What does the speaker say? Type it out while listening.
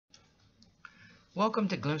Welcome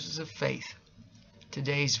to Glimpses of Faith.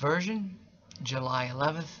 Today's version, July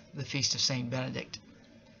 11th, the Feast of St. Benedict.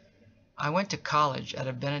 I went to college at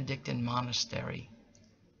a Benedictine monastery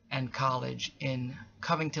and college in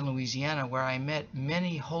Covington, Louisiana, where I met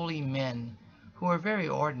many holy men who were very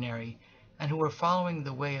ordinary and who were following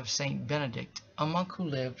the way of St. Benedict, a monk who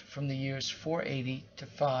lived from the years 480 to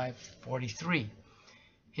 543.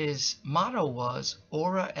 His motto was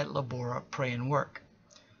Ora et Labora, pray and work.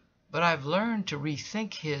 But I've learned to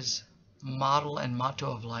rethink his model and motto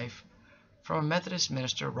of life from a Methodist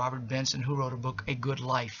minister, Robert Benson, who wrote a book, A Good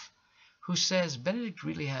Life, who says Benedict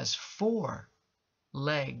really has 4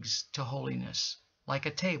 legs to holiness, like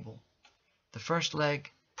a table. The first leg,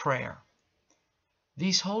 prayer.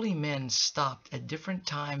 These holy men stopped at different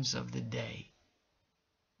times of the day,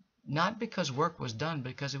 not because work was done,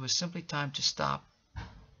 but because it was simply time to stop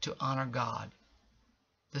to honor God.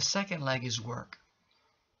 The second leg is work.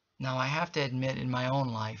 Now, I have to admit, in my own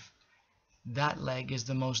life, that leg is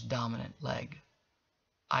the most dominant leg.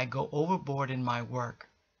 I go overboard in my work,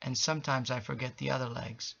 and sometimes I forget the other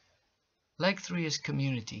legs. Leg 3 is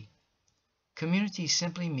community. Community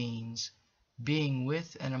simply means being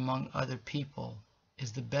with and among other people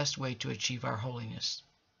is the best way to achieve our holiness.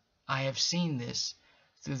 I have seen this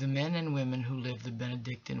through the men and women who live the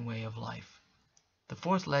Benedictine way of life. The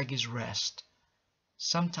fourth leg is rest.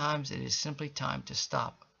 Sometimes it is simply time to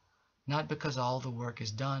stop. Not because all the work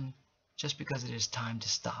is done, just because it is time to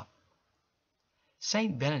stop.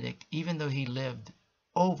 Saint Benedict, even though he lived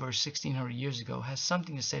over 1600 years ago, has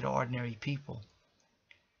something to say to ordinary people.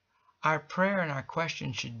 Our prayer and our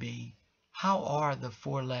question should be, how are the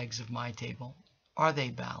 4 legs of my table? Are they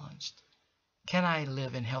balanced? Can I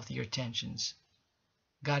live in healthier tensions?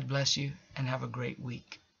 God bless you and have a great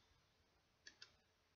week.